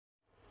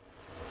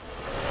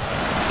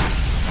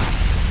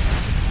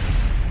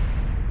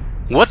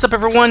What's up,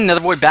 everyone?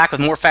 Nethervvoid back with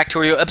more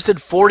Factorio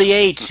episode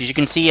 48. As you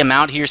can see, I'm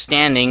out here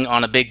standing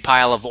on a big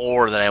pile of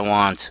ore that I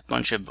want.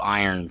 Bunch of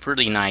iron.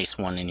 Pretty nice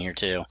one in here,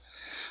 too.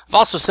 I've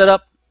also set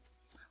up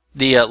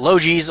the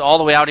Logis all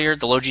the way out here,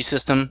 the Logi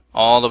system,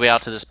 all the way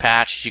out to this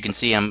patch. As you can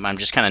see, I'm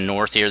just kind of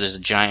north here. There's a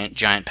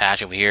giant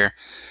patch over here.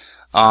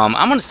 I'm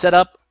going to set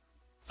up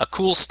a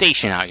cool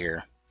station out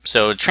here.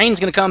 So the train's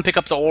going to come pick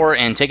up the ore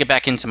and take it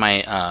back into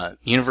my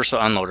universal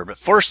unloader. But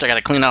first, I got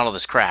to clean out all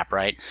this crap,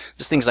 right?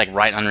 This thing's like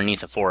right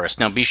underneath the forest.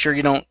 Now, be sure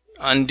you don't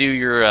undo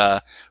your,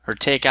 or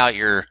take out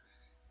your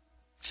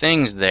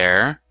things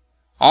there.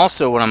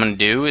 Also, what I'm going to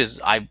do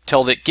is I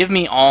told it, give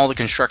me all the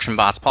construction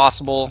bots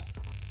possible.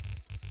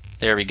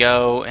 There we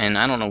go. And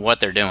I don't know what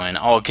they're doing.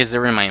 Oh, because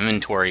they're in my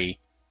inventory.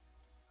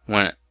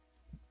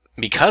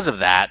 Because of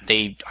that,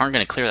 they aren't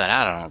going to clear that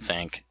out, I don't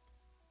think.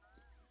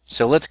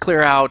 So let's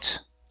clear out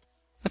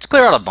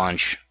a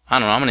bunch. I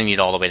don't know, I'm going to need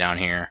all the way down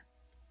here.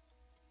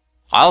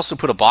 I also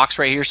put a box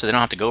right here so they don't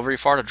have to go very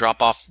far to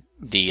drop off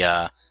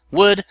the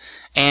wood.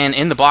 And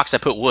in the box I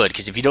put wood,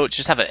 because if you don't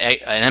just have an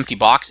empty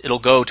box, it'll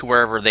go to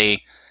wherever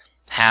they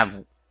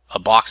have a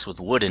box with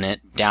wood in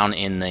it down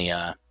in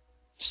the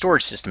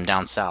storage system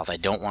down south. I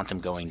don't want them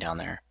going down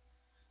there.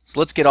 So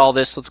let's get all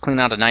this. Let's clean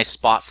out a nice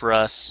spot for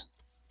us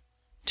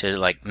to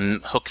like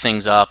hook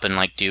things up and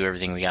like do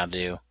everything we got to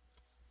do.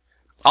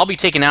 I'll be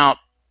taking out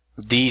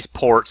these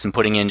ports and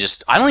putting in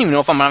just... I don't even know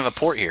if I'm going to have a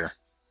port here.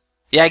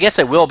 Yeah, I guess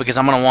I will, because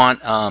I'm going to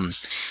want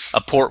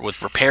a port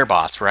with repair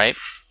bots, right?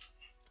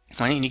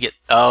 Why didn't you get...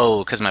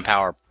 Oh, because my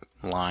power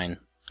line.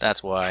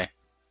 That's why.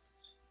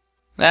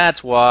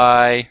 That's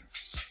why.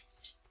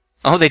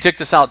 Oh, they took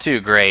this out too.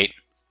 Great.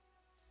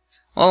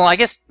 Well, I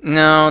guess...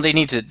 No, they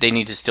need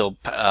to still...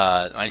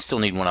 I still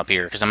need one up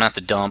here, because I'm going to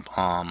have to dump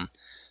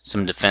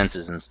some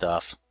defenses and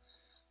stuff.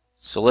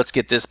 So let's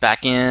get this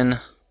back in.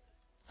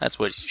 That's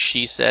what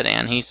she said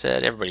and he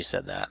said. Everybody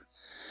said that.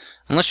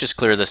 And let's just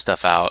clear this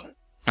stuff out.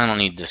 I don't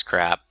need this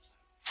crap.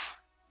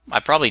 I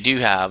probably do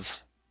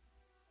have...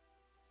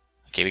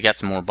 Okay, we got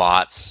some more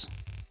bots.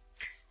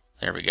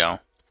 There we go.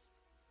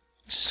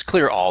 Let's just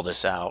clear all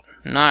this out.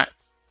 Not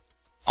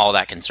all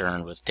that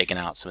concerned with taking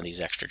out some of these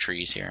extra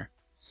trees here.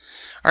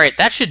 Alright,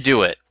 that should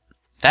do it.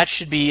 That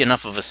should be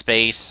enough of a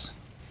space.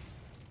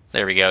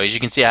 There we go. As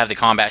you can see, I have the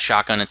combat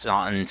shotgun. It's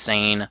not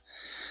insane.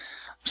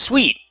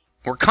 Sweet.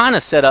 We're kind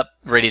of set up,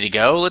 ready to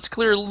go. Let's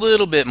clear a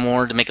little bit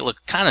more to make it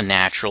look kind of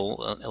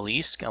natural, at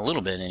least. A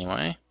little bit,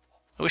 anyway.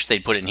 I wish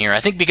they'd put it in here.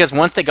 I think because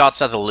once they got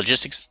outside the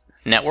logistics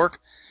network,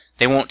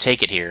 they won't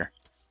take it here.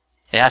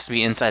 It has to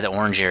be inside the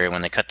orange area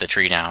when they cut the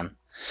tree down.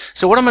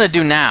 So what I'm going to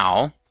do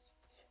now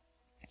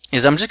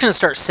is I'm just going to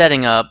start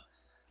setting up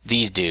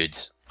these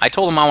dudes. I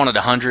told them I wanted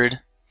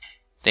 100.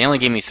 They only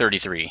gave me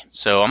 33,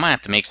 so I might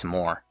have to make some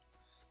more.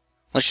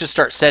 Let's just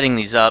start setting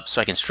these up so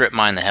I can strip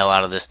mine the hell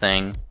out of this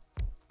thing.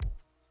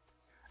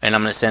 And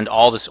I'm going to send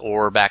all this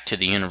ore back to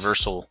the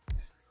universal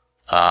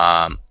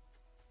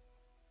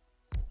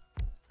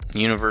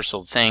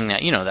universal thing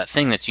that, you know, that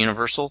thing that's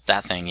universal?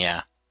 That thing,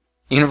 yeah.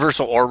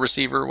 Universal ore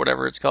receiver,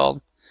 whatever it's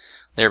called.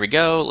 There we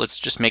go. Let's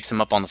just make some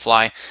up on the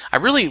fly. I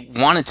really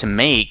wanted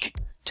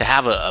to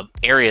have a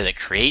area that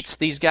creates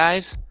these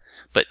guys,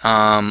 but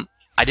I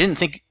didn't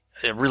think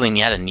it really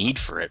had a need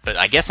for it, but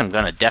I guess I'm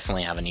going to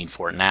definitely have a need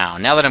for it now.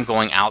 Now that I'm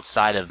going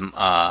outside of, we're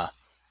going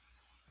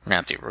to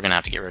have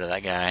to get rid of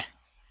that guy.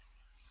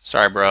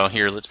 Sorry, bro.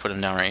 Here, let's put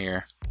him down right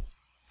here.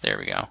 There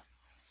we go.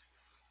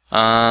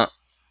 Why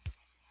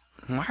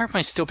am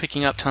I still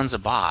picking up tons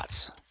of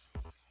bots?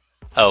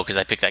 Oh, because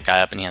I picked that guy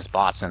up and he has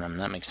bots in him.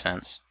 That makes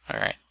sense.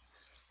 Alright.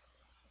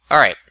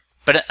 Alright.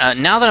 But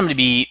now that I'm going to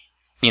be,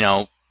 you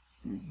know,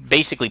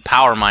 basically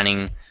power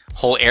mining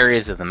whole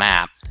areas of the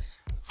map,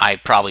 I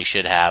probably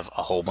should have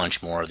a whole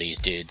bunch more of these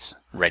dudes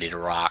ready to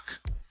rock.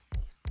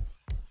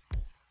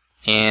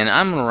 And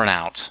I'm going to run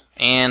out.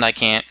 And I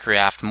can't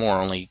craft more,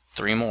 only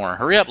 3 more.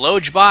 Hurry up,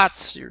 Loj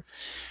bots!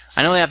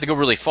 I know they have to go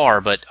really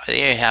far, but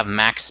they have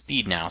max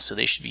speed now, so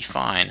they should be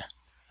fine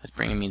with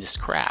bringing me this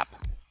crap.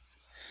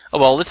 Oh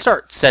well, let's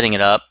start setting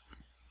it up.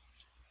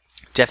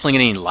 Definitely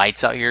gonna need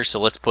lights out here, so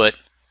let's put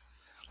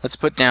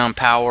down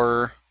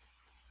power.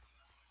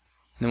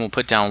 Then we'll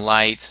put down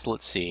lights.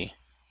 Let's see.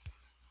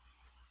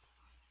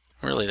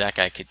 Really, that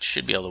guy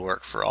should be able to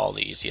work for all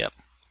these. Yep.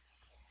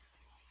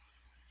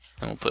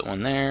 Then we'll put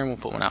one there. We'll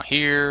put one out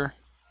here.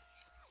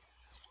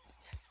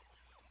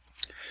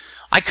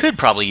 I could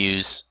probably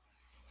use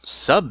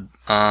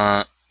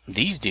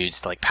these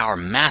dudes to like power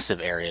massive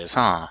areas,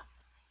 huh?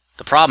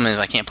 The problem is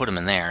I can't put them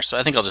in there, so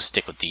I think I'll just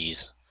stick with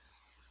these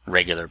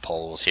regular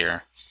poles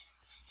here.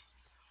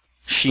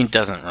 She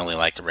doesn't really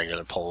like the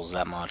regular poles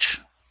that much,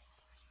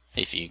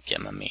 if you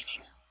get my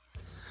meaning.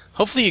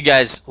 Hopefully you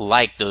guys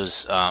like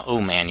those.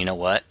 Oh man, you know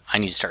what? I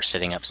need to start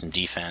setting up some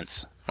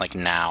defense, like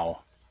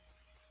now.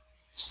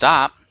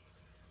 Stop.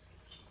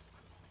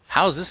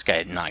 How is this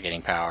guy not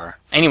getting power?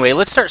 Anyway,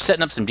 let's start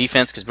setting up some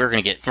defense because we're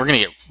gonna get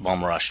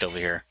bum rushed over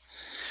here.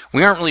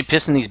 We aren't really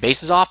pissing these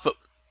bases off, but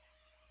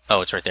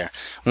oh, it's right there.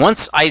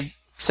 Once I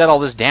set all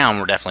this down,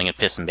 we're definitely gonna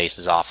piss some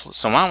bases off.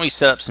 So why don't we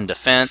set up some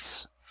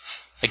defense?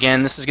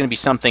 Again, this is going to be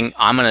something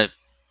I'm going to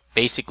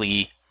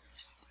basically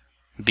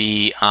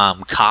be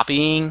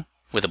copying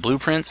with a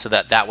blueprint so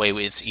that way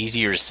it's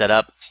easier to set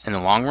up in the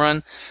long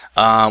run,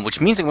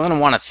 which means I'm going to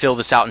want to fill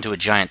this out into a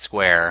giant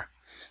square.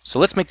 So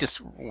let's make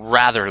this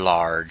rather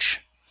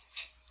large.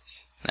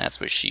 That's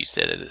what she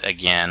said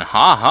again.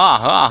 Ha ha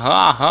ha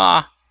ha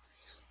ha.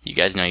 You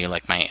guys know you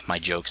like my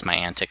jokes, my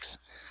antics.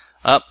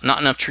 Not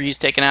enough trees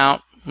taken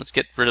out. Let's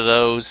get rid of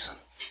those.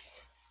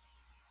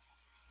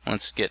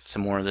 Let's get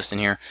some more of this in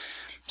here.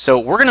 So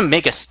we're going to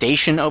make a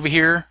station over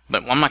here,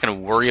 but I'm not going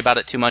to worry about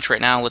it too much right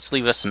now. Let's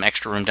leave us some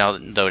extra room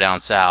down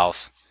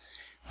south.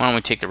 Why don't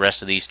we take the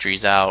rest of these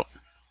trees out?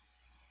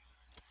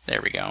 There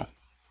we go.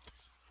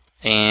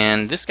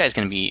 And this guy's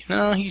going to be...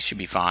 No, he should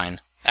be fine.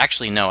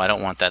 Actually, no, I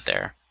don't want that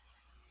there.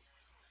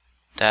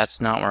 That's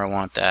not where I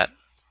want that.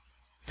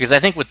 Because I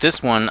think with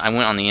this one, I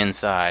went on the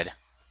inside.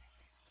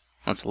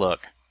 Let's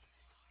look.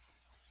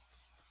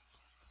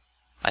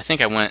 I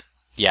think I went...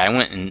 Yeah, I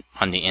went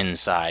on the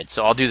inside,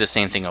 so I'll do the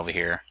same thing over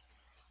here.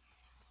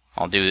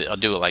 I'll do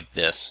it like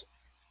this.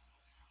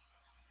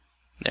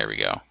 There we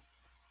go.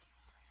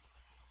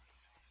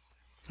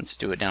 Let's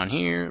do it down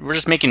here. We're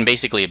just making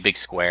basically a big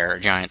square, a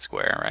giant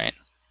square, right?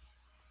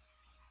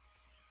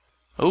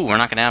 Oh, we're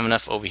not gonna have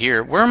enough over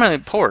here. Where are my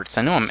ports?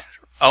 I know I'm...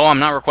 Oh, I'm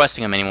not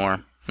requesting them anymore.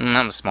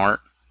 That was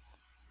smart.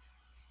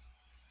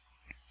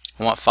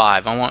 I want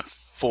 5. I want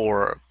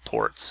 4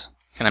 ports.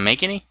 Can I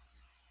make any?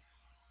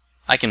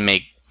 I can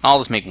make... I'll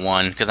just make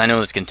 1, because I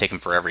know it's going to take them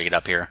forever to get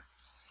up here.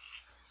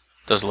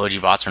 Those Logi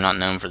bots are not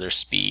known for their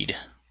speed.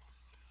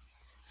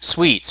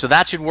 Sweet, so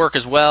that should work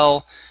as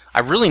well. I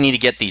really need to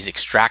get these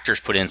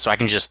extractors put in so I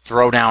can just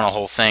throw down a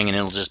whole thing and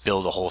it'll just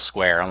build a whole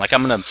square. I'm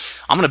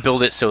gonna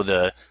build it so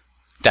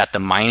that the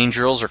mining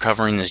drills are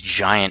covering this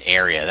giant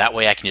area. That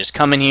way I can just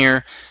come in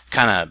here,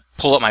 kind of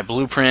pull up my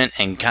blueprint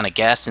and kind of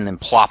guess, and then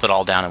plop it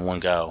all down in one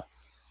go.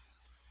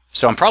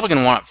 So I'm probably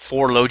going to want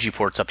 4 Logi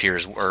ports up here,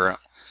 or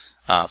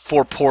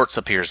 4 ports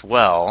up here as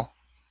well.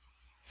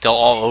 They'll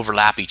all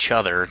overlap each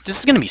other. This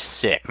is going to be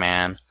sick,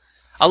 man.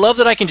 I love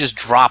that I can just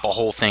drop a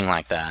whole thing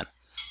like that.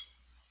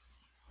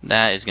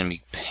 That is going to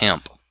be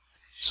pimp.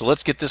 So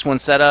let's get this one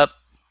set up.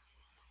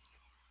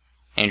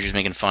 Andrew's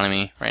making fun of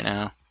me right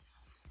now.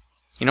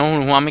 You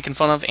know who I'm making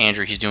fun of?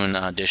 Andrew. He's doing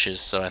dishes,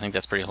 so I think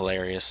that's pretty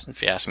hilarious,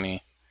 if you ask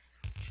me.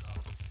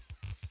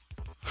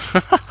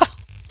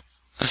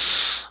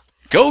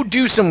 Go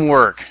do some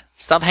work.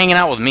 Stop hanging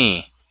out with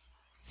me.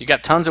 You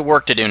got tons of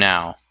work to do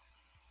now.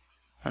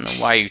 I don't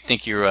know why you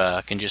think you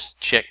can just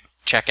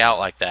check out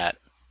like that.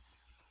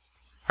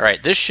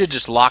 Alright, this should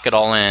just lock it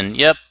all in.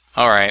 Yep,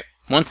 alright.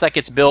 Once that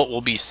gets built,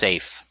 we'll be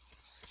safe.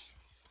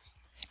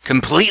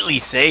 Completely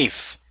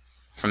safe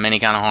from any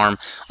kind of harm.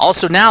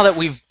 Also, now that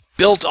we've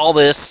built all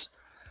this,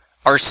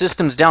 our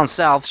systems down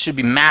south should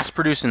be mass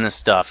producing this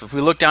stuff. If we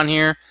look down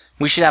here,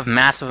 we should have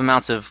massive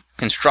amounts of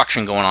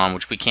construction going on,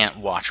 which we can't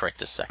watch right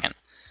this second.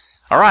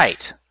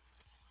 Alright.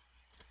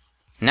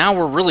 Now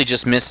we're really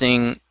just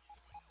missing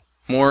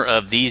more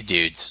of these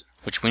dudes,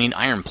 which we need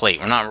iron plate.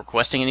 We're not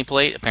requesting any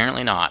plate?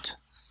 Apparently not.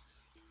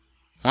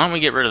 Why don't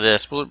we get rid of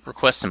this? We'll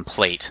request some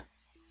plate.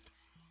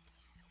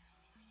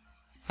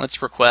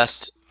 Let's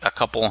request a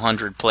couple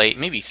hundred plate,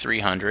 maybe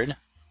 300.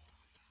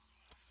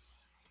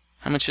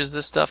 How much is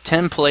this stuff?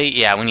 10 plate?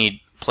 Yeah, we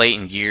need plate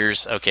and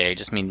gears. Okay,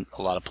 just mean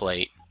a lot of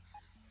plate.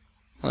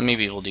 Well,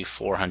 maybe we'll do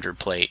 400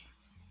 plate.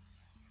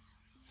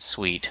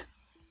 Sweet.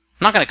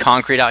 I'm not going to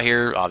concrete out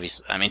here,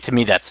 obviously. I mean, to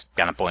me, that's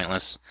kind of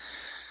pointless.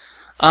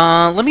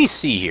 Let me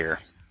see here.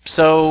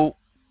 So,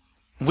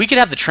 we could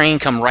have the train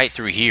come right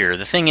through here.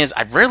 The thing is,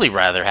 I'd really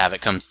rather have it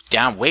come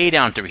down, way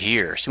down through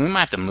here. So we might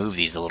have to move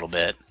these a little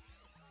bit.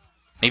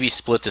 Maybe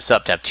split this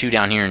up to have 2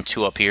 down here and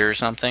 2 up here or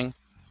something.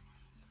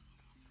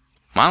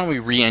 Why don't we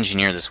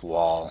re-engineer this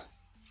wall?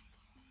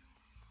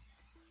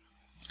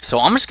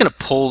 So I'm just going to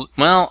pull...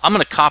 Well, I'm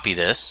going to copy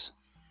this.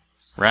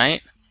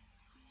 Right?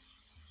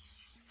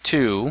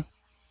 2...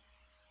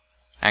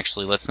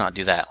 Actually, let's not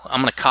do that. I'm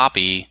going to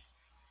copy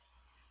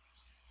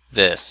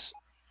this.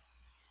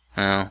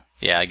 Oh,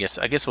 yeah, I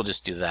guess we'll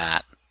just do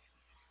that.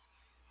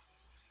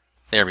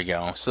 There we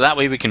go. So that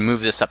way we can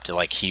move this up to,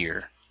 like,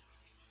 here.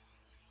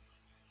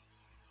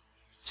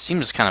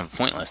 Seems kind of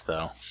pointless,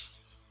 though.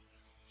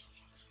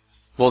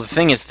 Well, the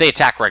thing is, if they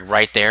attack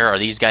right there, are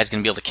these guys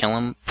going to be able to kill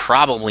him?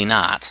 Probably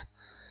not.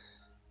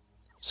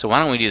 So why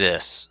don't we do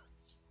this?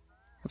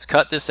 Let's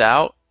cut this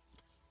out.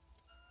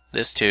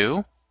 This,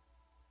 too.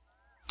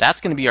 That's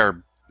going to be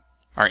our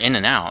in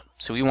and out.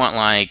 So we want,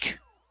 like,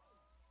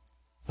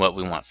 what,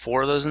 we want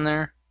 4 of those in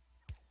there?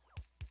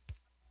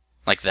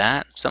 Like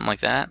that? Something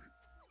like that?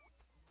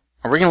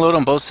 Are we going to load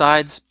on both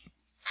sides?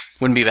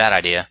 Wouldn't be a bad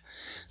idea.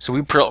 So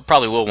we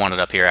probably will want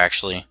it up here,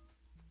 actually.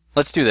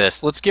 Let's do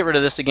this. Let's get rid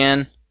of this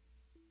again.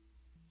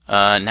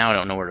 Now I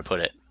don't know where to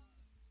put it.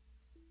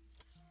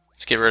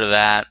 Let's get rid of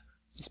that.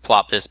 Let's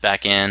plop this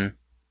back in.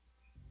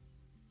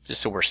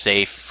 Just so we're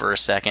safe for a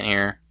second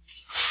here.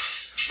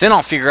 Then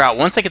I'll figure out,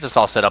 once I get this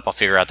all set up, I'll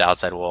figure out the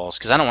outside walls,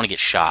 because I don't want to get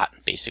shot,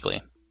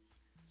 basically.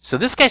 So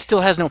this guy still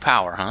has no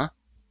power, huh?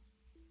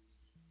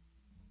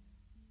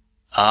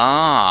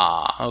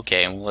 Ah,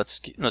 okay. Well, let's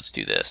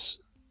do this.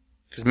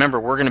 Because remember,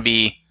 we're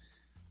gonna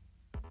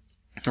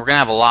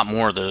have a lot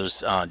more of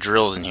those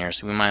drills in here,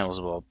 so we might as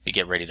well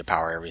get ready to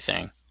power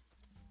everything.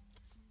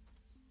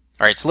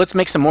 All right, so let's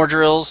make some more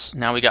drills.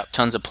 Now we got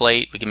tons of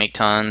plate. We can make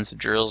tons of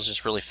drills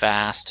just really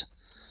fast.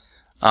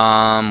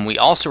 We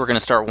also are going to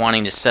start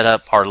wanting to set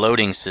up our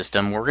loading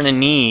system. We're going to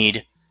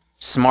need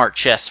smart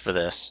chests for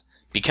this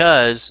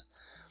because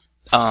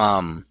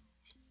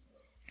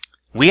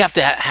we have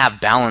to have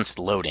balanced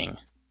loading.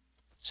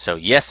 So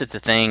yes, it's a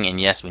thing,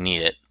 and yes, we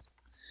need it.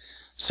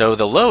 So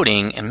the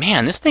loading, and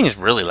man, this thing is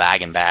really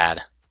lagging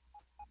bad.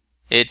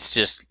 It's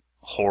just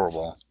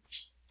horrible.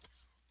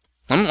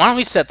 Why don't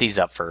we set these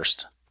up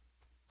first?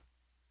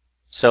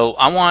 So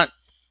I want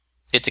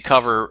it to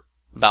cover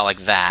about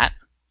like that.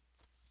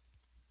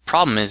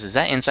 Problem is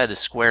that inside the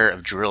square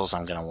of drills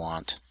I'm going to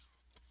want?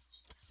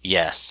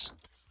 Yes.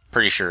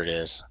 Pretty sure it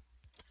is.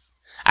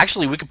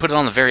 Actually, we could put it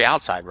on the very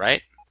outside,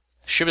 right?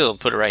 Should be able to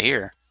put it right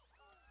here.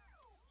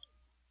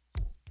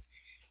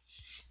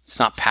 It's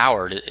not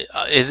powered.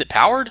 Is it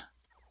powered?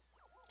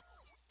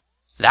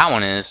 That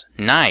one is.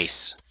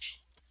 Nice.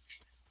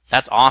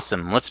 That's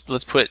awesome. Let's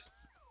put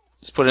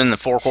it in the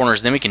four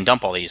corners, then we can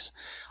dump all these.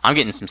 I'm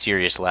getting some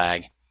serious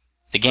lag.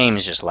 The game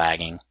is just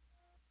lagging.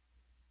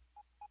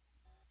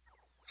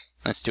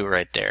 Let's do it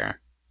right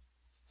there.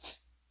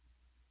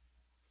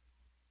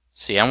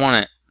 See, I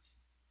want it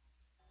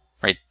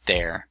right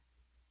there.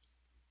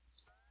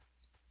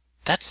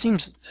 That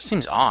seems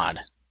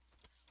odd.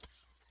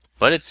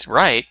 But it's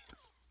right.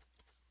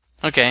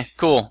 Okay,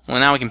 cool. Well,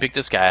 now we can pick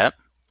this guy up.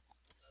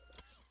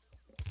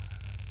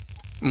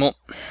 Well,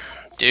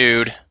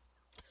 dude.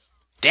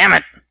 Damn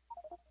it!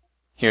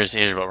 Here's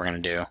what we're gonna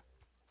do.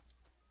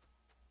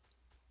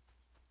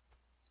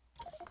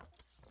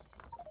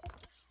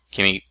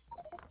 Can we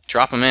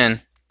drop him in?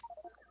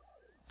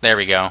 There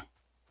we go.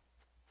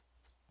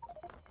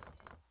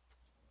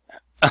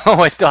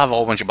 Oh, I still have a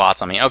whole bunch of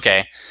bots on me.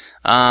 Okay.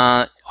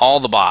 All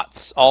the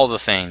bots. All the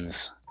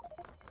things.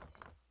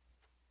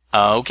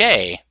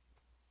 Okay.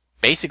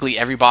 Basically,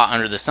 every bot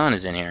under the sun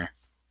is in here.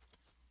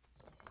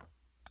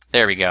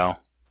 There we go.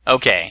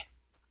 Okay.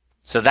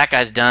 So that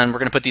guy's done. We're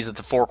going to put these at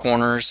the four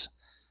corners.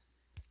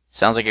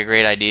 Sounds like a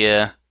great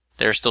idea.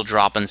 They're still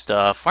dropping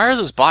stuff. Why are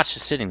those bots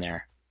just sitting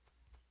there?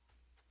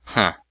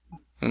 Huh.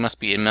 It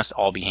must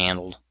all be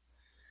handled.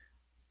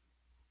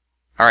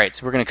 Alright,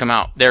 so we're going to come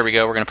out. There we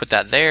go. We're going to put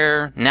that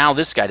there. Now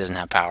this guy doesn't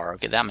have power.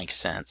 Okay, that makes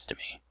sense to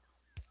me.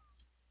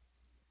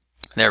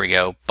 There we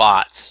go.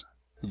 Bots.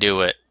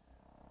 Do it.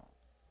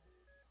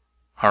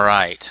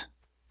 Alright.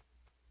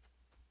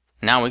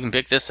 Now we can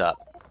pick this up.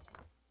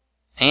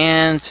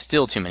 And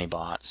still too many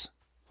bots.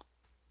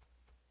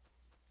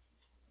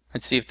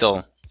 Let's see if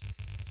they'll...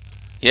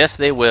 Yes,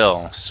 they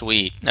will.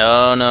 Sweet.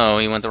 Oh, no,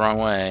 he went the wrong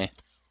way.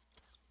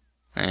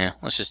 Yeah,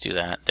 let's just do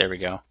that. There we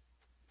go.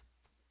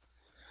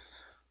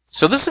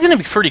 So this is going to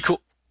be pretty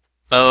cool.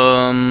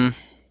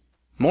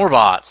 More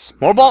bots.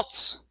 More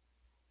bots!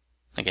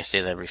 I think I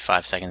say that every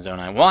 5 seconds, don't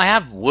I? Well, I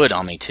have wood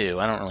on me, too.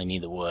 I don't really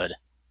need the wood.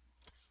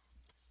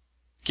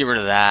 Get rid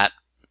of that.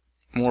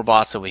 More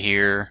bots over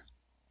here.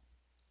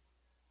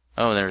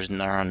 Oh, there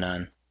are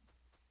none.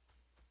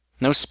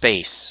 No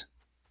space.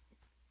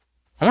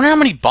 I wonder how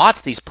many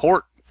bots these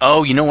port...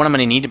 Oh, you know what I'm going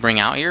to need to bring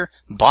out here?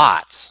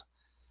 Bots.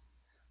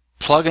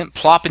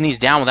 Plopping these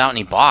down without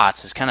any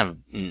bots is kind of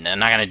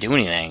not going to do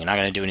anything. Not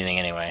going to do anything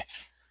anyway.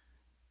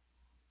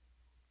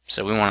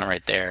 So we want it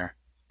right there.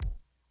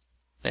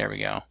 There we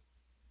go.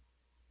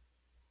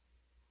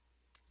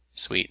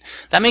 Sweet.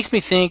 That makes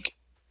me think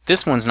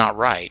this one's not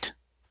right.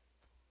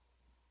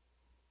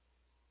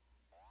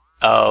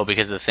 Oh,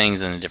 because the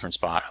thing's in a different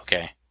spot.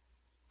 Okay.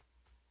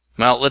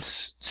 Well,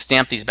 let's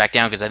stamp these back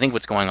down because I think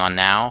what's going on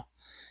now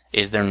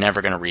is they're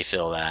never going to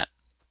refill that.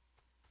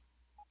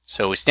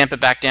 So we stamp it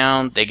back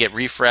down, they get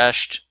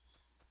refreshed.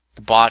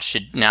 The bot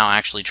should now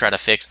actually try to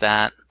fix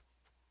that.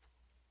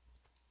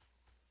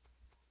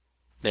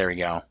 There we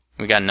go.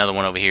 We got another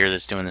one over here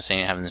that's doing the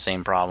same, having the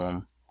same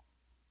problem.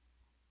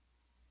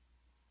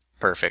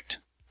 Perfect.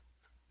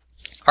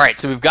 Alright,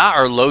 so we've got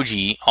our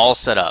Logi all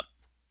set up.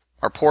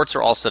 Our ports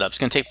are all set up. It's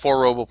going to take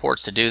 4 robo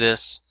ports to do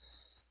this.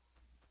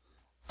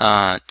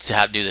 Do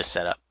this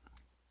setup.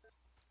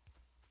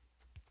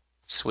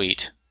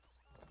 Sweet.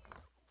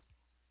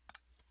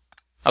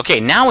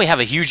 Okay, now we have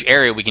a huge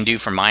area we can do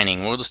for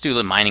mining. We'll just do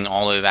the mining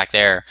all the way back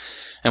there.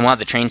 And we'll have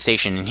the train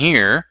station in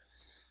here.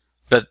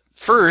 But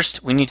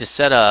first, we need to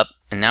set up,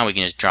 and now we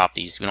can just drop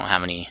these. We don't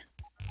have any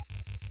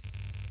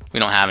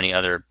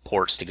other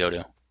ports to go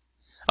to.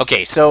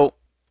 Okay, so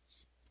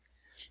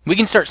we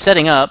can start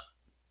setting up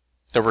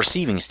the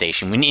receiving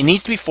station. It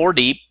needs to be 4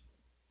 deep.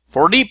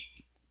 4 deep?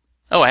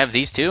 Oh, I have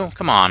these too?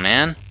 Come on,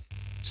 man.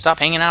 Stop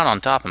hanging out on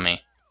top of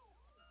me.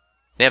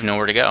 They have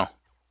nowhere to go.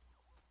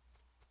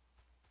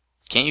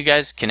 Can't you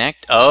guys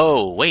connect?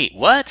 Oh, wait,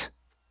 what?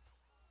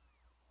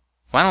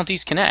 Why don't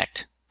these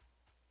connect?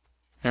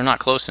 They're not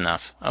close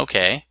enough.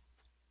 Okay.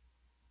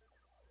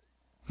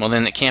 Well,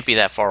 then it can't be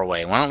that far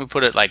away. Why don't we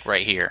put it, like,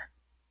 right here?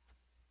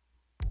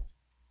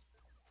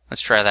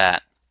 Let's try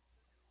that.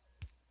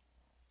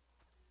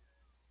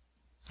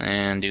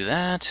 And do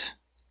that.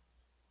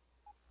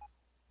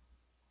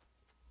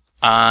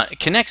 It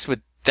connects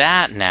with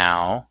that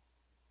now.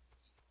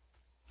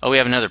 Oh, we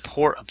have another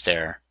port up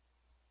there.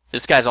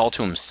 This guy's all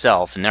to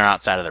himself, and they're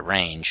outside of the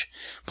range.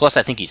 Plus,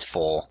 I think he's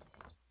full.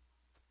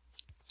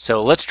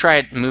 So let's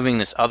try moving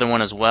this other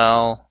one as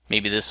well.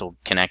 Maybe this will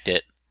connect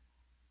it.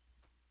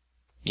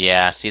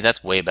 Yeah, see,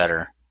 that's way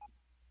better.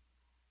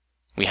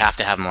 We have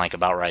to have him like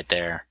about right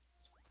there.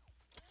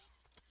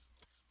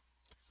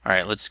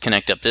 Alright, let's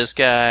connect up this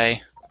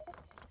guy.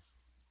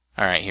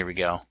 Alright, here we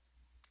go.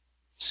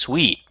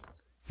 Sweet.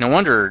 No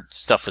wonder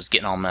stuff was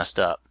getting all messed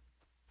up.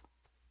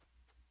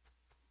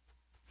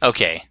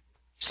 Okay.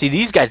 See,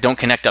 these guys don't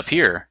connect up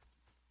here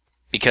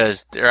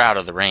because they're out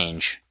of the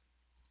range.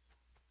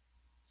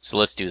 So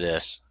let's do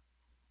this.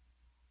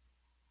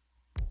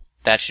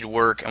 That should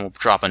work, and we'll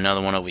drop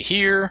another one over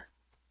here.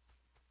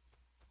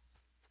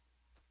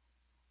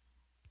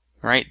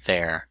 Right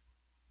there.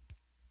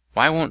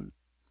 Why won't...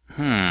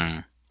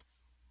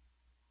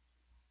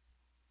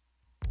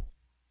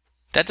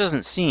 That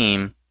doesn't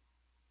seem...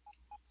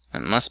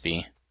 It must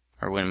be,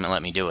 or wouldn't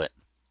let me do it.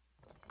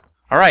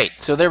 Alright,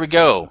 so there we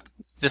go.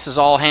 This is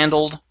all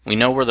handled. We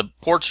know where the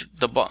ports,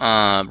 the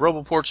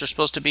roboports are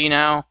supposed to be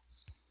now.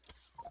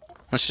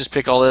 Let's just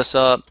pick all this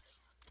up,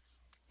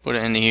 put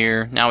it into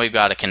here. Now we've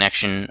got a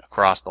connection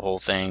across the whole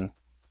thing.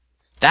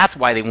 That's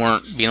why they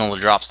weren't being able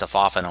to drop stuff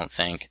off, I don't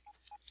think.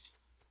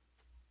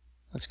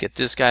 Let's get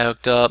this guy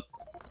hooked up.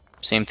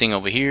 Same thing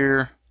over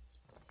here.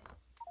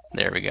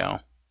 There we go.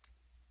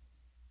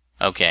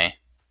 Okay.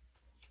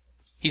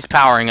 He's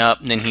powering up,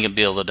 and then he can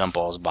be able to dump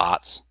all his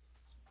bots.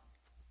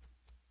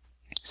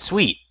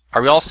 Sweet.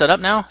 Are we all set up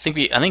now? I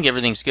think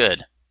everything's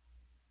good.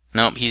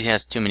 Nope, he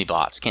has too many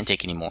bots. Can't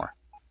take any more.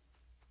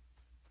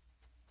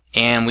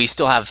 And we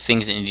still have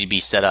things that need to be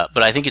set up,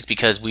 but I think it's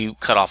because we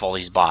cut off all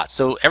these bots.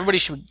 So everybody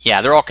should...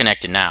 Yeah, they're all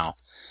connected now.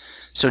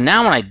 So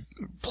now when I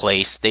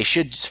place, they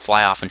should just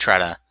fly off and try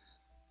to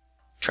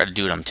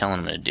do what I'm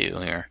telling them to do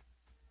here.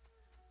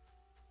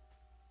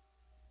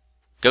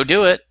 Go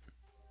do it.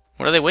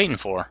 What are they waiting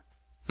for?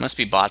 Must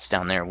be bots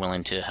down there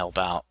willing to help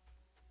out.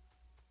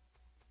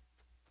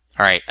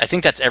 Alright, I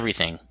think that's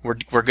everything.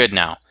 We're good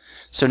now.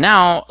 So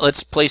now,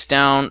 let's place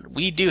down...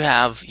 We do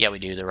have... Yeah, we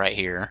do. They're right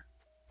here.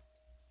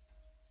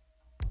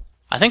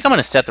 I think I'm going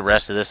to set the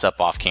rest of this up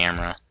off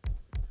camera.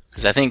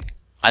 Because I think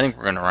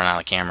we're going to run out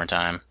of camera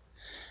time.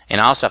 And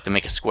I also have to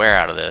make a square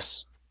out of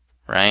this.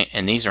 Right?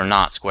 And these are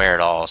not square at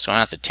all. So I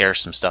have to tear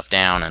some stuff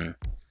down and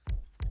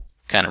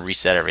kind of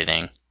reset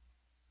everything.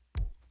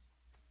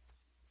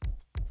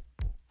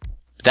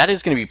 That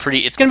is going to be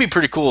pretty... It's going to be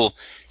pretty cool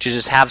to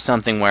just have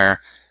something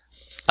where...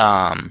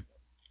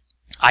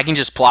 I can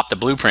just plop the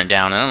blueprint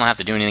down and I don't have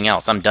to do anything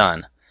else. I'm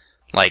done.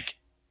 Like,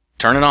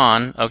 turn it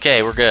on.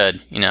 Okay, we're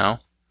good. You know,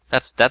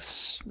 that's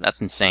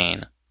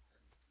insane.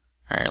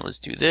 All right, let's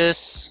do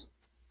this.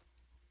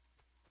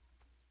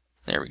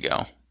 There we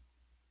go.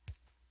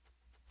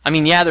 I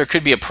mean, yeah, there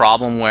could be a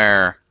problem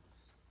where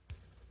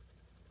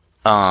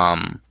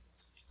the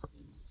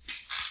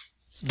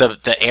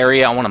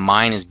area I want to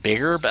mine is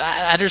bigger, but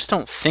I just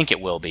don't think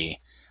it will be.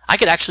 I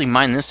could actually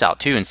mine this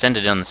out too and send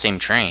it on the same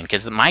train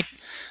because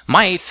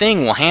my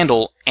thing will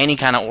handle any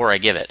kind of ore I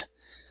give it.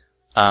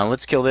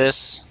 Let's kill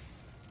this.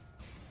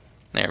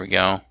 There we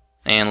go.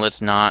 And let's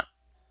not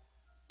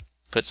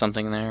put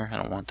something there. I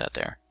don't want that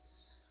there.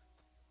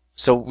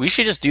 So we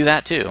should just do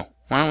that too.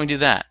 Why don't we do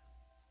that?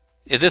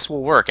 This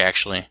will work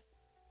actually.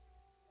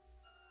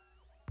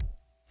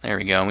 There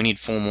we go. We need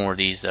 4 more of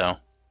these though.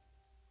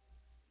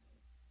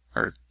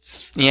 Or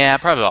yeah,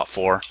 probably about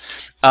 4.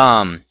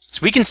 So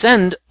we can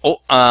send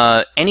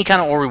any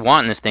kind of ore we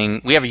want in this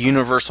thing. We have a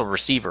universal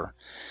receiver.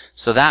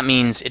 So that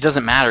means it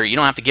doesn't matter. You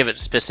don't have to give it a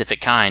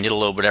specific kind. It'll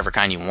load whatever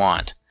kind you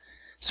want.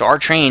 So our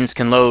trains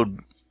can load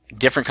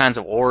different kinds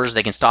of ores.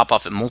 They can stop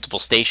off at multiple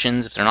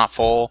stations if they're not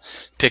full,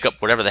 pick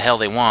up whatever the hell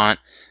they want,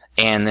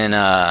 and then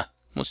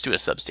let's do a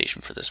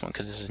substation for this one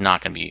because this is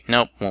not going to be...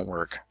 Nope, won't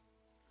work.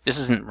 This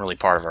isn't really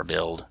part of our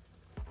build.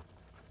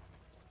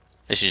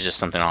 This is just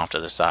something off to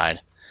the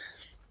side.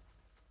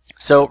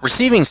 So,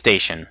 receiving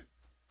station.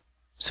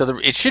 So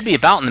it should be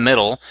about in the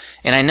middle,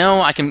 and I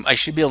know I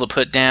should be able to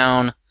put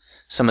down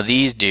some of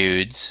these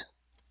dudes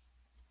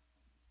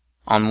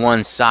on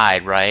one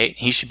side, right?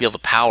 He should be able to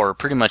power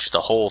pretty much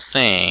the whole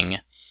thing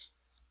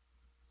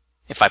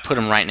if I put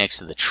him right next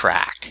to the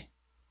track.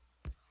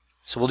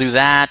 So we'll do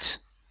that.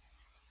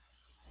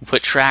 We'll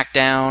put track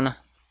down,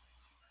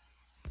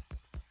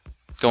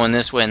 going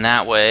this way and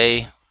that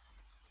way.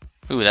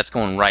 Ooh, that's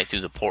going right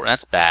through the port.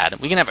 That's bad.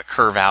 We can have it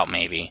curve out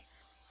maybe.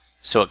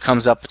 So it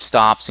comes up, it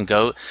stops, and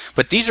go.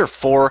 But these are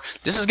 4.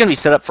 This is going to be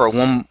set up for a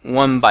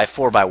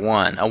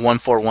 1x4x1, a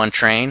 141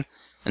 train.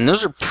 And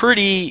those are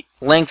pretty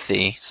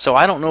lengthy, so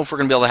I don't know if we're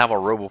going to be able to have our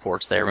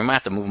roboports there. We might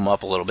have to move them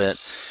up a little bit,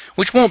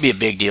 which won't be a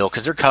big deal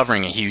because they're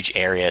covering a huge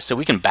area, so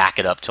we can back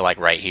it up to like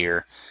right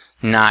here.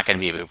 Not going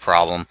to be a big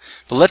problem.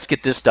 But let's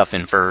get this stuff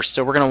in first.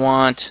 So we're going to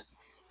want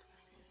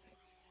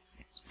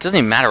doesn't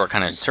even matter what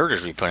kind of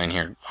inserters we put in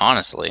here,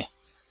 honestly.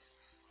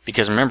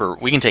 Because remember,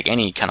 we can take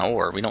any kind of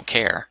ore. We don't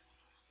care.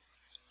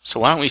 So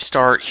why don't we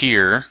start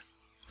here?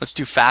 Let's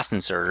do fast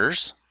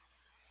inserters.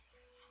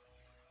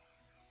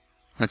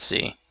 Let's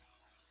see.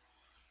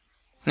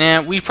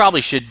 Nah, we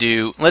probably should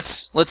do...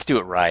 Let's do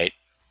it right.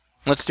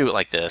 Let's do it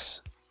like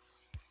this.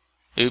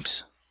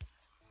 Oops.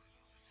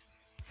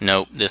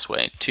 Nope, this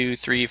way. 2,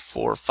 3,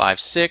 4, 5,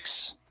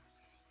 6.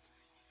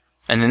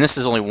 And then this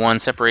is only one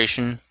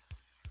separation.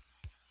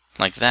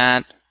 Like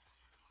that.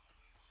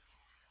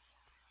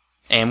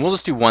 And we'll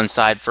just do one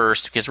side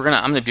first, because I'm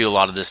gonna do a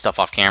lot of this stuff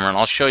off camera, and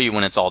I'll show you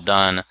when it's all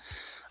done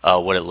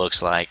what it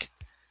looks like.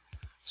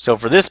 So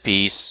for this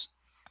piece,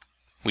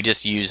 we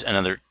just use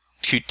another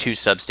two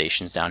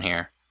substations down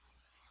here.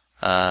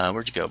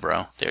 Where'd you go,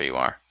 bro? There you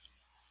are.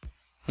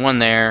 One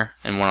there,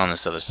 and one on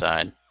this other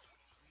side.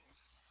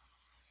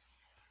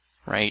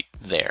 Right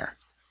there.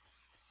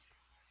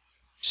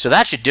 So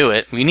that should do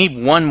it. We need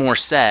one more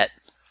set.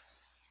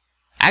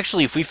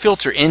 Actually, if we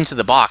filter into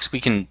the box,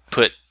 we can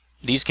put...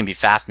 These can be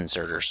fast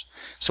inserters.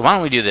 So why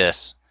don't we do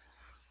this?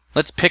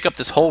 Let's pick up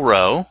this whole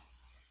row.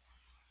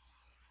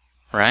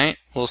 Right?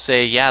 We'll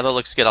say, yeah, that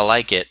looks good. I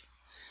like it.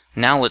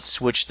 Now let's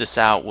switch this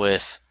out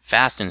with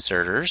fast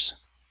inserters.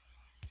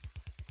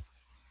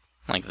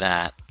 Like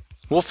that.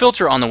 We'll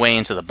filter on the way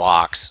into the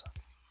box.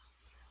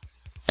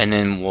 And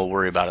then we'll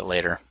worry about it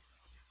later.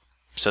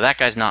 So that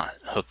guy's not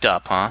hooked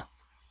up, huh?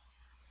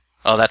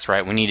 Oh, that's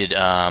right. We needed,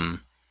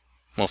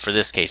 well, for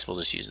this case, we'll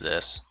just use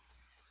this.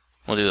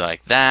 We'll do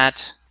like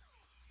that.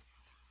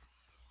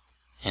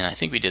 And I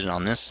think we did it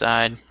on this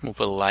side. We'll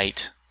put a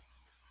light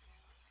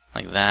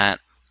like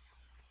that.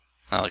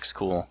 That looks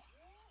cool.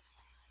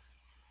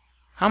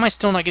 How am I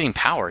still not getting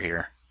power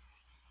here?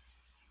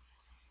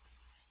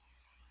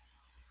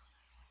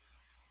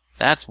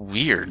 That's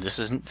weird. This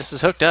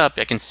is hooked up.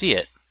 I can see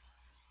it.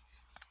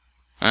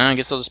 I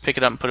guess I'll just pick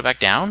it up and put it back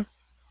down.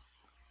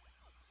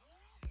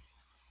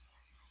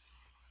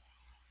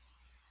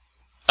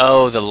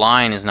 Oh, the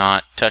line is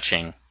not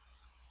touching.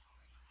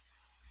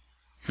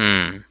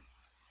 Well,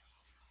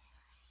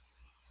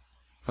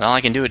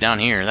 I can do it down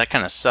here. That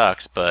kind of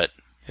sucks, but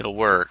it'll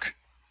work.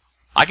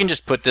 I can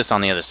just put this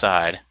on the other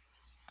side.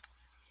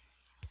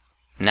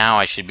 Now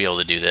I should be able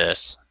to do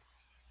this.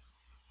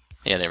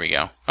 Yeah, there we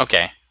go.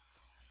 Okay.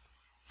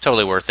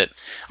 Totally worth it.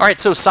 Alright,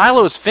 so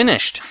silo's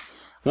finished.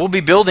 We'll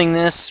be building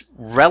this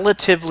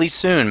relatively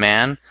soon,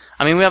 man.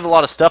 I mean, we have a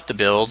lot of stuff to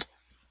build.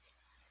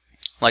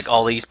 Like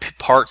all these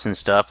parts and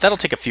stuff. That'll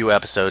take a few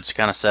episodes to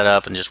kind of set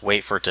up and just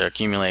wait for it to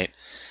accumulate.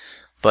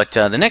 But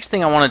the next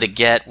thing I wanted to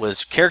get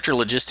was Character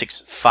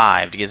Logistics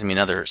 5. It gives me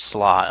another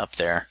slot up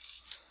there.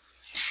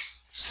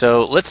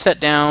 So let's set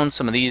down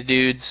some of these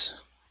dudes.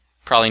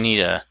 Probably need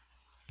to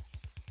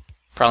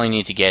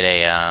get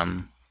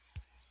a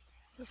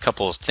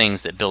couple of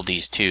things that build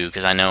these too,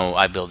 because I know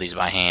I build these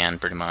by hand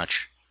pretty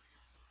much.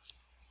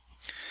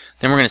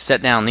 Then we're going to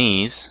set down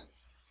these.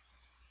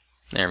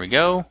 There we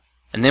go.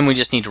 And then we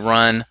just need to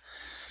run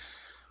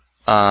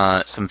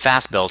some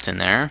fast belt in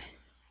there.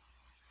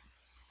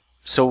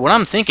 So what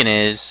I'm thinking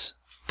is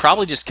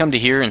probably just come to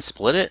here and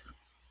split it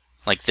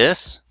like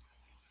this,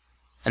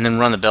 and then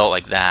run the belt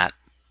like that.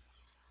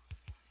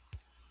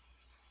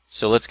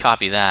 So let's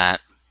copy that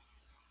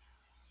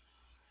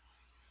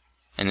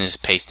and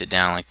just paste it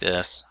down like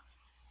this.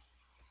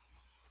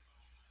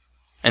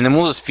 And then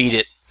we'll just feed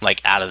it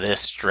like out of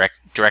this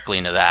directly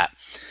into that.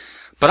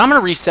 But I'm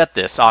going to reset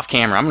this off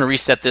camera. I'm going to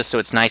reset this so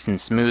it's nice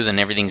and smooth and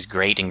everything's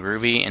great and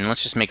groovy. And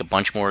let's just make a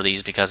bunch more of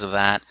these because of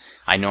that.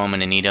 I know I'm going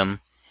to need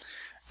them.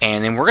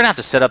 And then we're going to have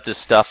to set up this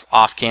stuff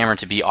off camera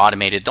to be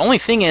automated. The only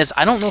thing is,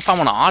 I don't know if I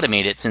want to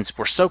automate it since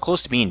we're so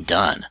close to being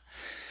done.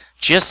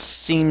 Just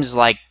seems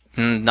like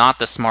not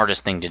the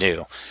smartest thing to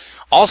do.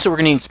 Also, we're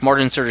going to need smart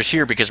inserters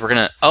here because we're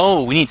going to...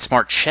 Oh, we need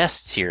smart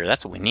chests here.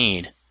 That's what we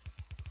need.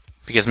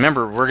 Because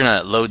remember, we're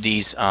going to load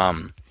these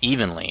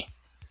evenly.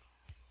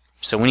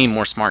 So we need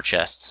more smart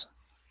chests.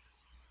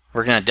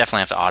 We're going to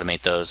definitely have to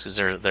automate those because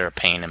they're a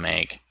pain to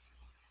make.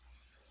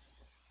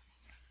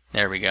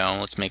 There we go.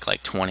 Let's make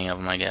like 20 of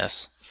them, I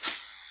guess.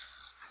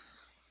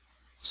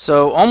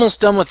 So,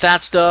 almost done with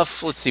that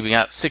stuff. Let's see, we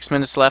got 6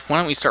 minutes left. Why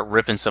don't we start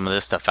ripping some of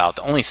this stuff out?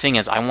 The only thing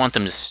is, I want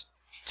them to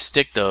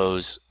stick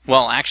those...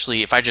 Well,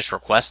 actually, if I just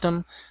request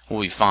them,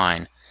 we'll be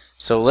fine.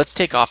 So, let's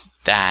take off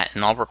that,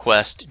 and I'll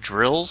request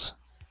drills.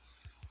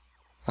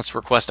 Let's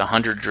request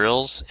 100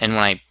 drills, and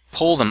when I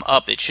pull them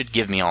up, it should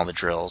give me all the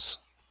drills.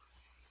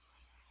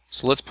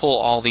 So, let's pull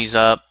all these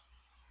up.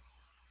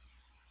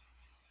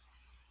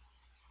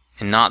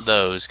 And not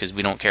those, because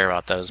we don't care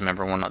about those.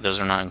 Remember, those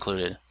are not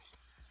included.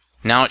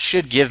 Now it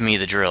should give me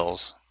the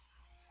drills.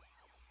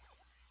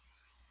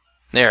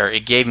 There,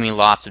 it gave me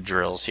lots of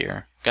drills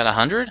here. Got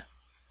 100?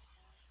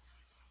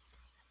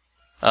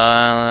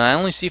 I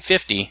only see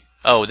 50.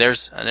 Oh,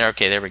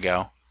 okay, there we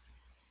go.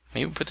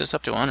 Maybe we put this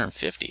up to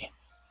 150.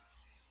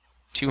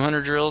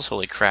 200 drills?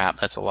 Holy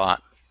crap, that's a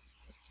lot.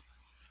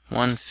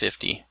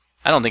 150.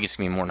 I don't think it's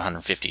going to be more than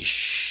 150.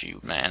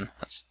 Shoot, man.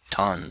 That's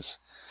tons.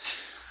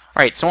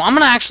 Alright, so I'm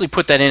going to actually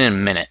put that in a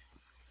minute.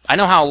 I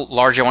know how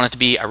large I want it to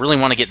be. I really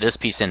want to get this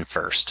piece in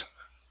first.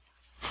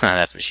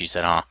 That's what she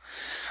said,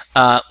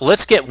 huh?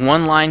 Let's get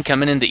one line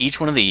coming into each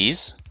one of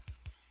these.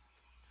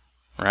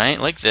 Right,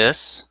 like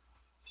this.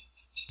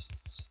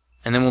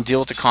 And then we'll deal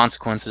with the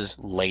consequences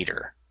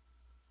later.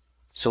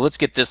 So let's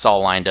get this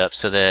all lined up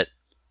so that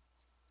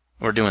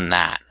we're doing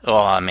that.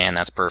 Oh man,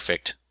 that's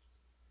perfect.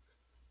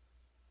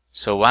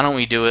 So why don't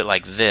we do it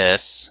like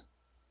this?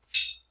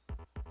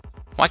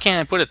 Why can't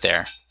I put it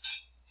there?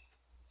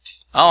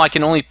 Oh, I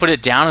can only put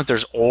it down if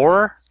there's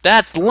ore?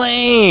 That's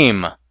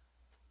lame!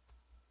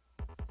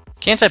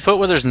 Can't I put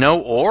where there's no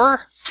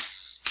ore?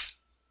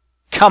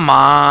 Come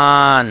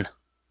on!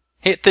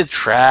 Hit the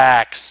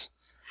tracks!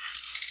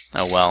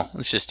 Oh well,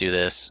 let's just do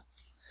this.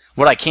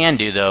 What I can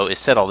do, though, is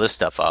set all this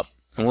stuff up.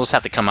 And we'll just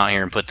have to come out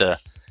here and put the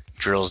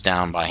drills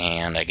down by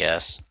hand, I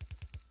guess.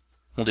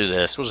 We'll do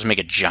this. We'll just make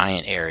a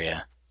giant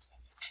area.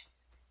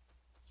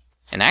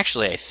 And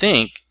actually, I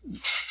think...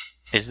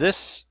 Is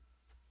this...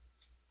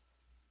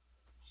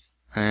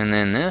 And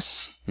then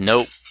this?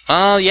 Nope.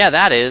 Oh, yeah,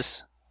 that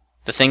is.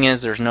 The thing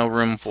is, there's no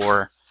room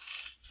for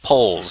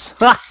poles.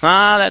 Ha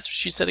ha! That's what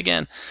she said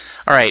again.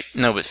 Alright,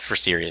 no, but for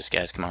serious,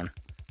 guys, come on.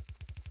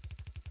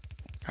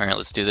 Alright,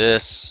 let's do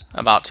this.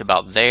 About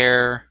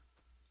there.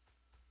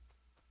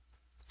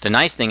 The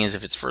nice thing is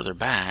if it's further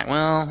back,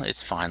 well,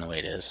 it's fine the way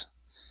it is.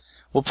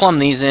 We'll plumb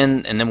these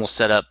in, and then we'll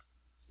set up...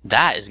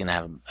 That is going to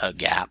have a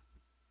gap.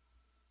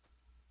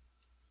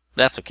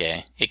 That's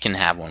okay. It can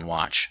have one,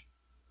 watch.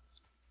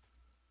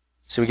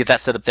 So we get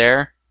that set up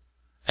there,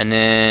 and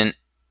then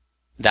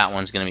that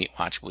one's going to be...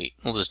 Watch,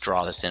 we'll just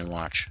draw this in,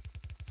 watch.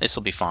 This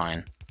will be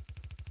fine.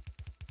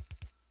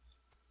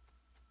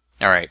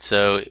 Alright,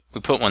 so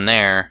we put one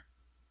there,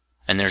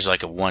 and there's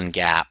like a one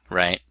gap,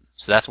 right?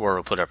 So that's where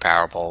we'll put our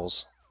power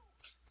poles.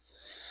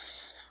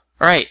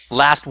 Alright,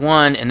 last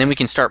one, and then we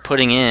can start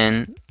putting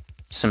in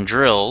some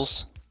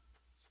drills.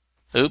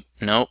 Oop,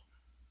 nope.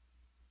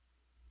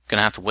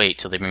 Gonna have to wait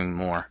till they bring me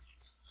more.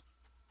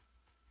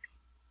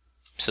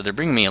 So they're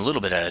bringing me a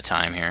little bit at a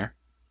time here.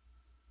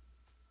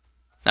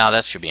 Now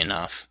that should be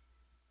enough.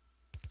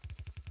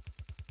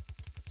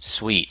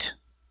 Sweet.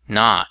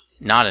 Not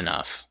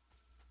enough.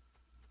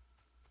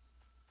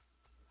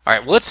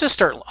 Alright, well, let's just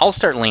start... I'll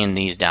start laying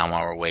these down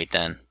while we're waiting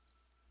then.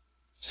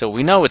 So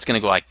we know it's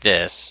going to go like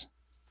this.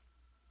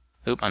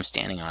 Oop, I'm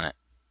standing on it.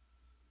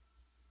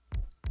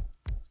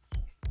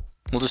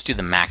 We'll just do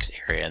the max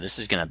area. This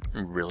is going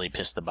to really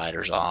piss the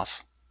biters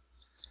off.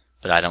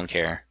 But I don't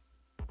care.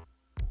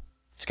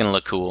 It's going to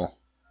look cool.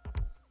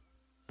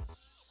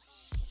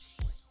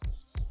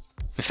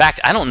 In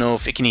fact, I don't know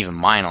if it can even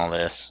mine all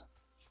this.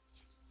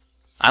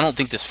 I don't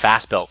think this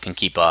fast belt can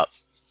keep up.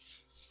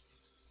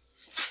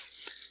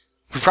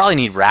 We probably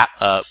need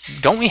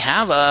don't we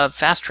have a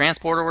fast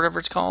transport or whatever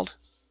it's called?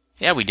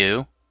 Yeah, we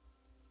do.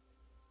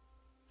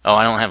 Oh,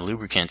 I don't have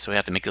lubricant, so we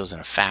have to make those in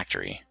a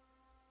factory.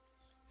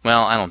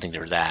 Well, I don't think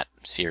they're that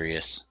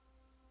serious.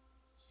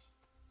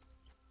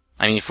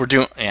 I mean, if we're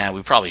doing... Yeah,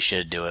 we probably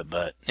should do it,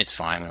 but it's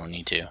fine. We don't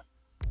need to.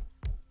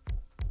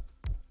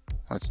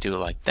 Let's do it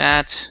like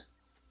that.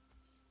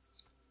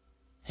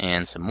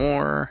 And some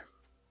more.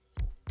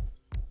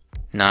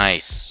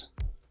 Nice.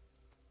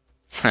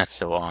 That's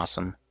so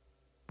awesome.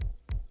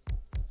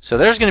 So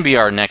there's going to be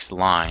our next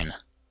line.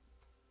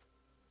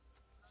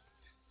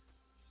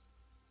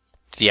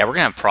 So yeah, we're going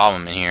to have a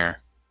problem in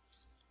here.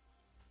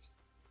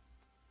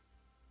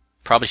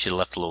 Probably should have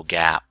left a little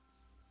gap.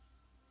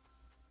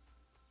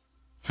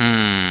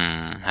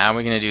 How are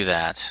we going to do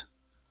that?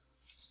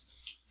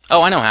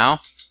 Oh, I know how.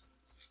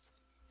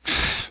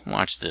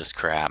 Watch this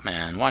crap,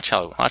 man. Watch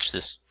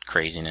this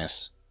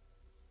craziness.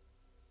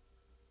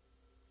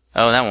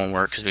 Oh, that won't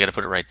work because we got to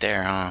put it right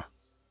there, huh?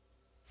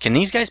 Can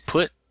these guys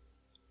put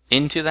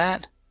into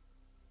that?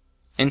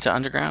 Into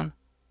underground?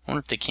 I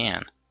wonder if they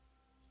can.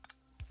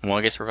 Well,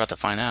 I guess we're about to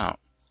find out.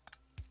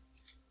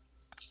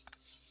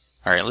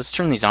 Alright, let's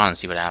turn these on and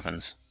see what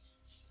happens.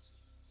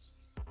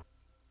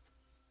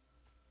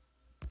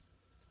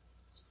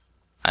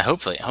 I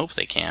hope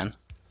they can.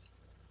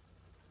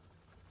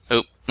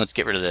 Oh, let's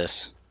get rid of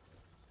this.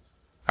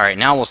 Alright,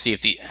 now we'll see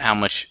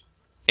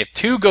if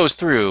 2 goes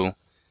through,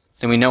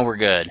 then we know we're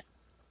good.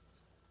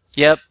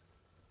 Yep.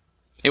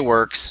 It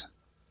works.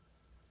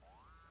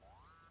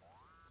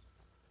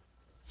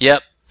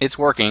 Yep, it's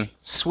working.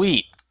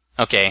 Sweet.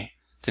 Okay.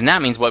 Then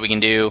that means what we can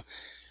do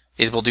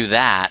is we'll do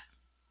that.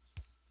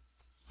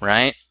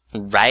 Right?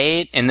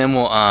 Right? And then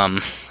we'll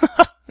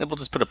we'll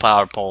just put a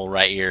power pole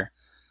right here.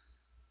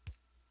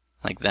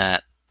 Like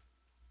that.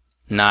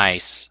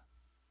 Nice.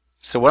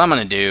 So what I'm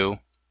gonna do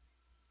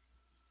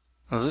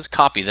is just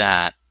copy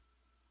that.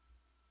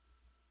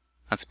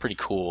 That's pretty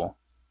cool.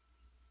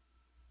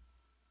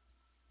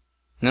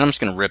 And then I'm just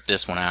gonna rip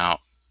this one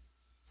out.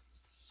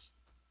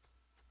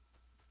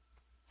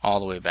 All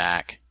the way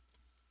back.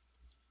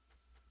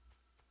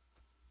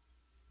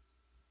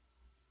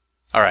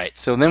 Alright,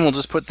 so then we'll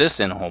just put this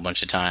in a whole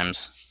bunch of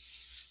times.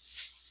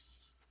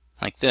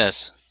 Like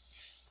this.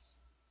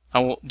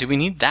 Oh, well, do we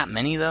need that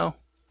many, though?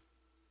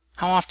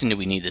 How often do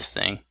we need this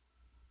thing?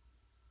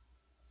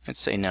 Let's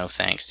say no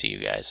thanks to you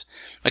guys.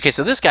 Okay,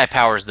 so this guy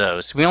powers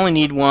those. So we only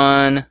need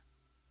one.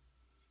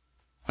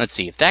 Let's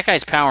see, if that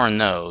guy's powering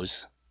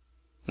those,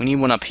 we need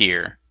one up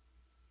here.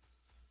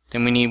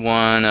 Then we need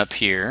one up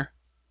here.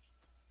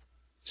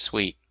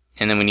 Sweet.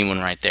 And then we need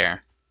one right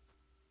there.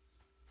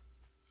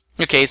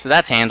 Okay, so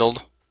that's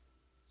handled.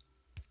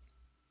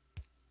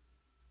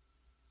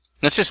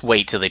 Let's just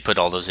wait till they put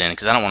all those in,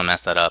 because I don't want to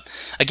mess that up.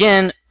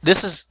 Again,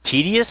 this is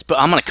tedious, but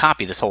I'm going to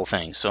copy this whole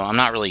thing, so I'm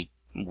not really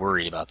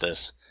worried about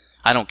this.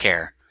 I don't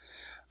care.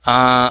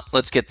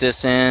 Let's get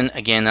this in.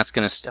 Again, that's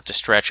going to have to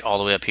stretch all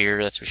the way up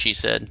here. That's what she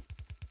said.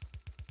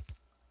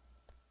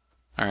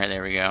 Alright,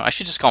 there we go. I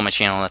should just call my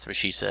channel That's What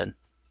She Said.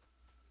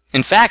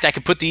 In fact, I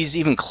could put these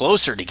even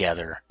closer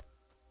together.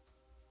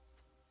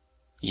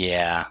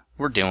 Yeah,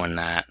 we're doing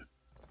that.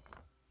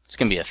 It's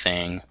going to be a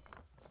thing.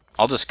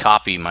 I'll just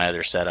copy my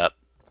other setup.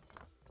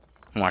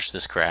 Watch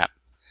this crap.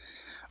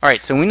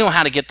 Alright, so we know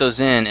how to get those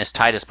in as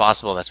tight as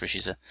possible. That's what she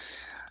said.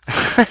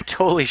 I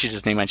totally should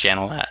just name my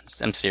channel that.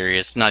 I'm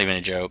serious. It's not even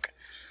a joke.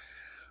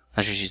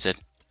 That's what she said.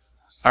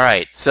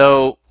 Alright,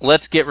 so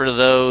let's get rid of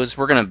those.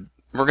 We're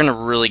gonna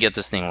really get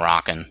this thing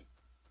rocking.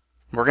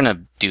 We're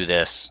gonna do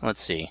this.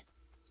 Let's see.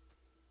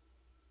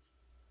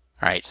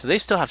 Alright, so they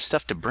still have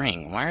stuff to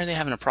bring. Why are they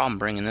having a problem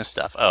bringing this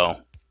stuff?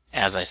 Oh,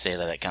 as I say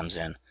that it comes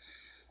in.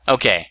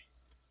 Okay.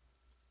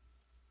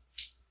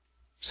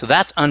 So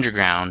that's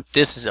underground.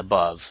 This is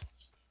above.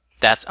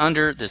 That's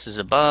under. This is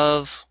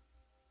above.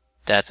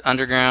 That's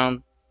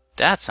underground.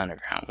 That's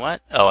underground.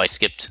 What? Oh, I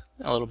skipped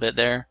a little bit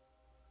there.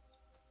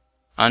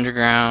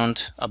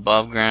 Underground.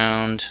 Above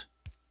ground.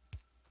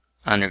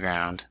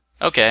 Underground.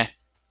 Okay.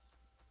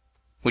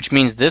 Which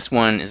means this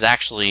one is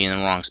actually in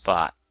the wrong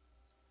spot.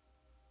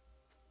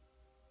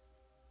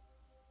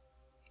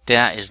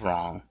 That is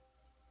wrong.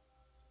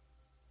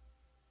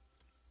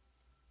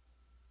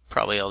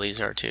 Probably all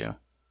these are too.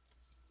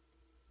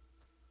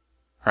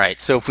 Right,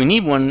 so if we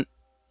need one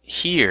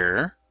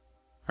here,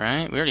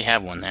 right? We already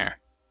have one there.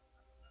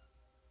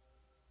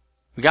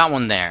 We got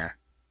one there.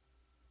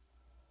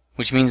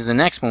 Which means the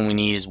next one we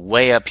need is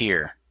way up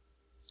here.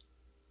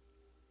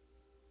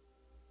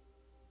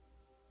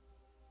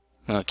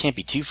 Well, it can't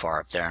be too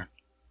far up there.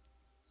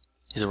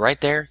 Is it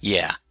right there?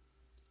 Yeah.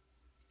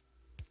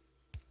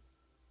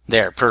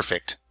 There,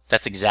 perfect.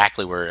 That's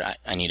exactly where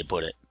I need to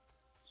put it.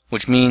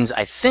 Which means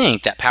I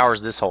think that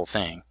powers this whole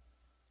thing.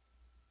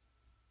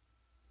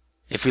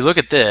 If we look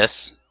at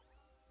this,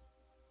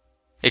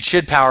 it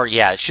should power,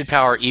 yeah, it should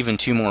power even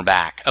two more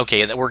back.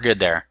 Okay, we're good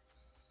there.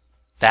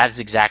 That is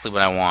exactly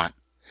what I want.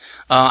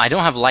 I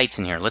don't have lights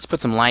in here. Let's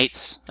put some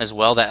lights as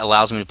well. That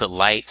allows me to put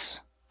lights.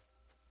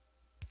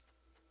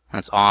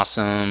 That's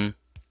awesome.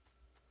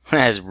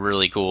 That is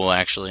really cool,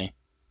 actually.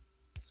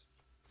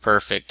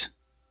 Perfect.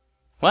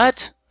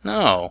 What?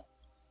 No.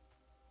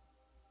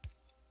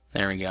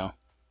 There we go.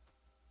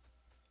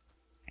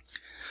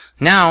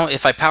 Now,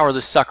 if I power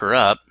this sucker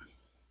up,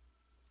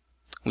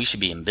 we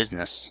should be in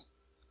business.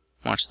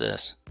 Watch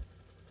this.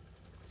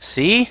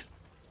 See?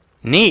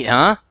 Neat,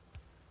 huh?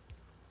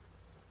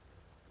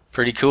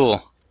 Pretty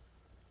cool.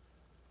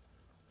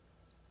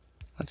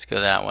 Let's go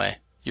that way.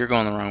 You're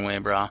going the wrong way,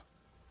 brah.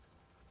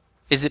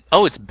 Is it?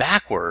 Oh, it's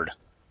backward.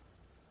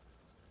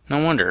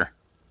 No wonder.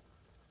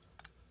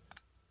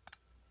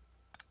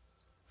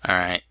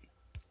 Alright.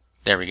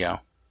 There we go.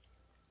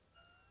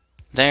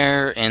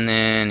 There, and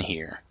then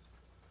here.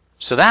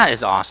 So that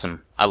is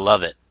awesome. I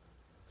love it.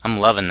 I'm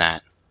loving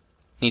that.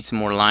 Need some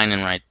more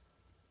lining right.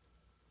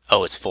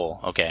 Oh, it's full.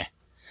 Okay.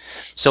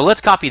 So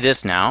let's copy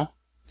this now.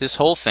 This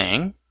whole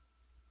thing.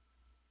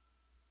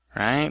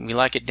 Right? We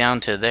like it down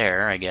to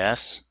there, I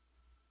guess.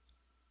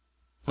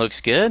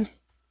 Looks good.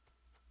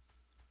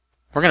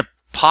 We're going to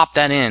pop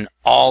that in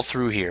all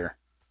through here.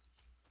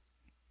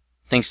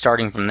 I think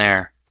starting from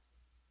there.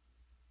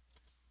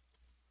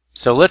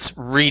 So let's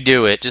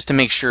redo it just to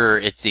make sure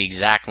it's the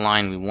exact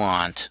line we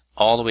want.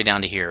 All the way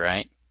down to here,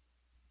 right?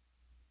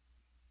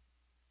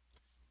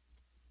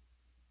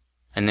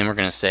 And then we're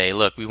going to say,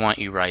 look, we want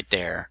you right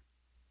there.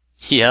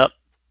 Yep.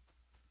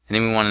 And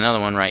then we want another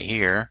one right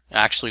here.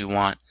 Actually, we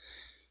want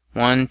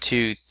 1,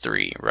 2,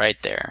 3 right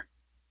there.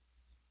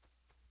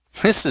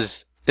 This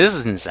is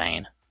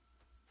insane.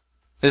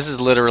 This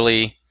is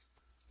literally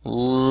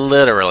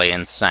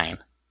insane.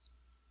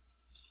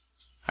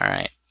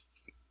 Alright.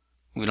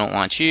 We don't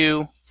want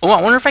you. Oh,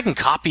 I wonder if I can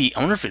copy. I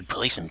wonder if it'd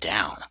place them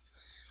down.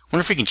 I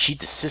wonder if we can cheat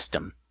the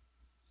system.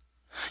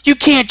 You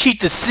can't cheat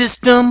the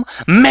system,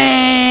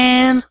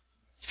 man!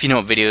 If you know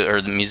what video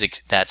or the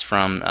music that's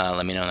from,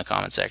 let me know in the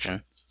comment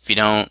section. If you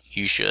don't,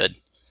 you should.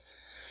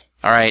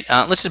 Alright,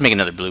 let's just make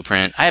another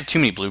blueprint. I have too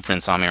many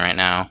blueprints on me right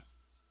now.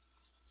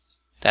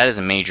 That is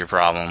a major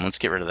problem. Let's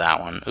get rid of that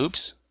one.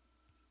 Oops.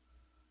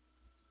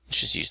 Let's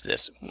just use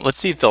this. Let's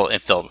see if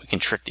we can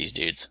trick these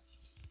dudes.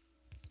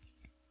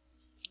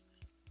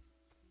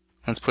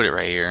 Let's put it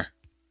right here.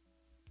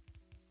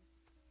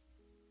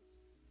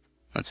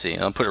 Let's see.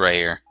 I'll put it right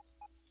here.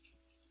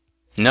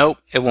 Nope,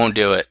 it won't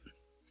do it.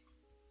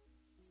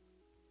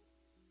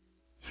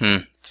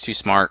 It's too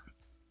smart.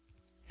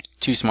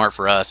 Too smart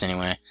for us,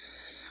 anyway.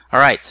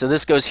 Alright, so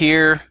this goes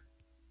here.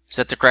 Is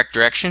that the correct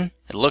direction?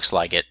 It looks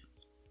like it.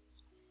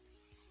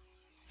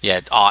 Yeah,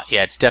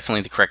 it's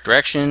definitely the correct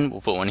direction.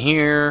 We'll put one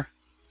here.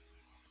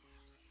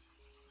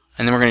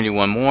 And then we're going to do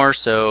one more,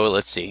 so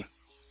let's see.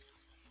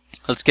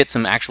 Let's get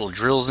some actual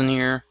drills in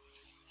here.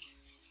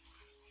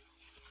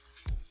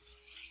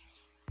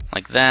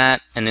 Like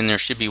that. And then there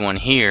should be one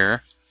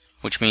here,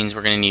 which means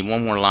we're going to need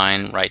one more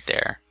line right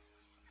there.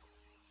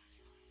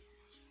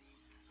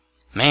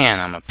 Man,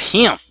 I'm a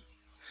pimp.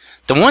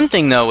 The one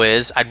thing, though,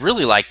 is I'd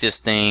really like this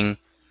thing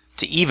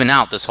to even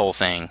out this whole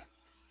thing.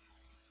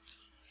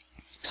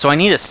 So I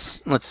need a,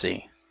 let's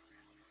see.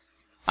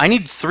 I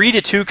need 3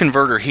 to 2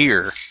 converter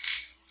here.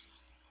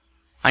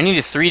 I need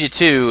a 3 to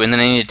 2, and then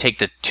I need to take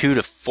the 2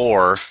 to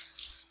 4.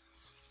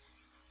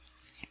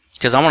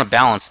 Because I want to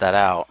balance that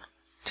out.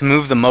 To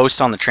move the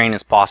most on the train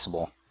as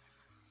possible.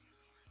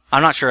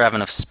 I'm not sure I have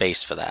enough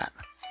space for that.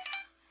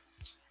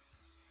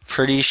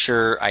 Pretty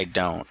sure I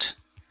don't.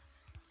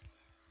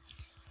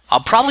 I'll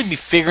probably be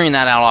figuring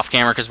that out off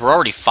camera because we're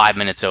already 5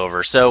 minutes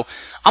over. So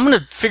I'm going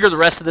to figure the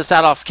rest of this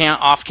out off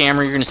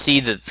camera. You're going to see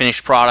the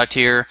finished product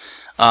here.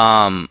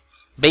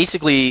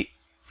 Basically,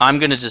 I'm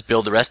going to just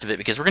build the rest of it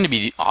because we're going to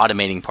be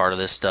automating part of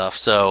this stuff.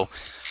 So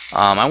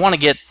I want to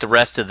get the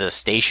rest of the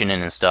station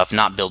in and stuff,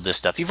 not build this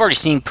stuff. You've already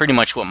seen pretty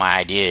much what my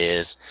idea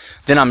is.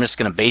 Then I'm just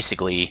going to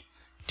basically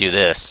do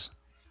this.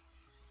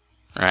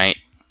 Right?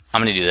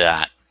 I'm going to do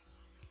that.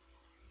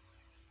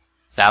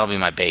 That'll be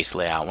my base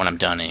layout when I'm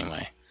done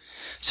anyway.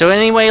 So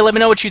anyway, let me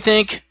know what you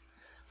think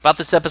about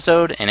this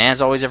episode. And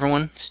as always,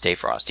 everyone, stay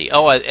frosty.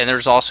 Oh, and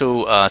there's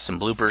also some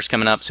bloopers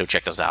coming up, so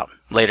check those out.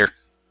 Later.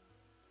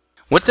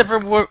 What's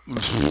ever...